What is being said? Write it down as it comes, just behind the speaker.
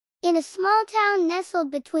In a small town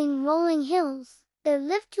nestled between rolling hills, there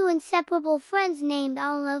lived two inseparable friends named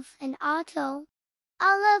Olive and Otto.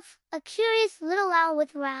 Olive, a curious little owl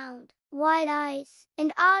with round, wide eyes,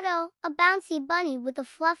 and Otto, a bouncy bunny with a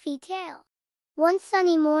fluffy tail. One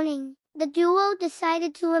sunny morning, the duo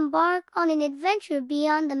decided to embark on an adventure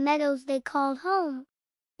beyond the meadows they called home.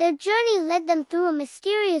 Their journey led them through a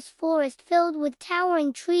mysterious forest filled with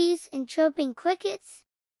towering trees and chirping crickets.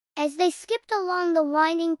 As they skipped along the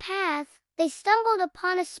winding path, they stumbled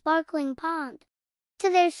upon a sparkling pond. To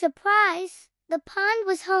their surprise, the pond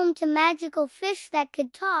was home to magical fish that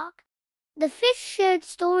could talk. The fish shared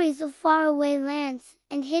stories of faraway lands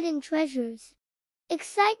and hidden treasures.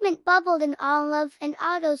 Excitement bubbled in Olive and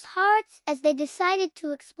Otto's hearts as they decided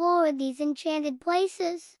to explore these enchanted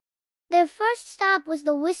places. Their first stop was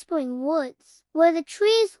the Whispering Woods, where the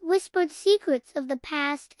trees whispered secrets of the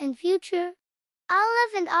past and future.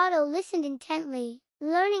 Olive and Otto listened intently,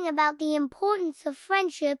 learning about the importance of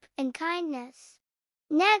friendship and kindness.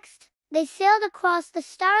 Next, they sailed across the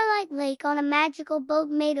starlight lake on a magical boat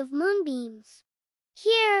made of moonbeams.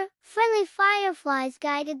 Here, friendly fireflies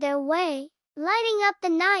guided their way, lighting up the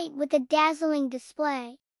night with a dazzling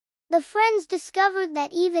display. The friends discovered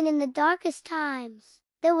that even in the darkest times,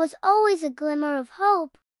 there was always a glimmer of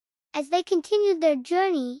hope. As they continued their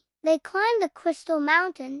journey, they climbed the Crystal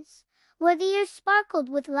Mountains, where the air sparkled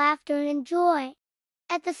with laughter and joy.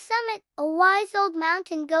 At the summit, a wise old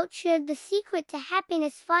mountain goat shared the secret to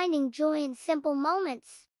happiness, finding joy in simple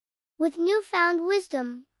moments. With newfound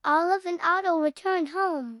wisdom, Olive and Otto returned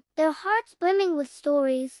home, their hearts brimming with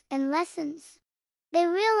stories and lessons. They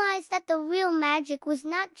realized that the real magic was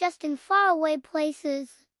not just in faraway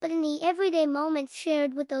places, but in the everyday moments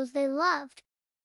shared with those they loved.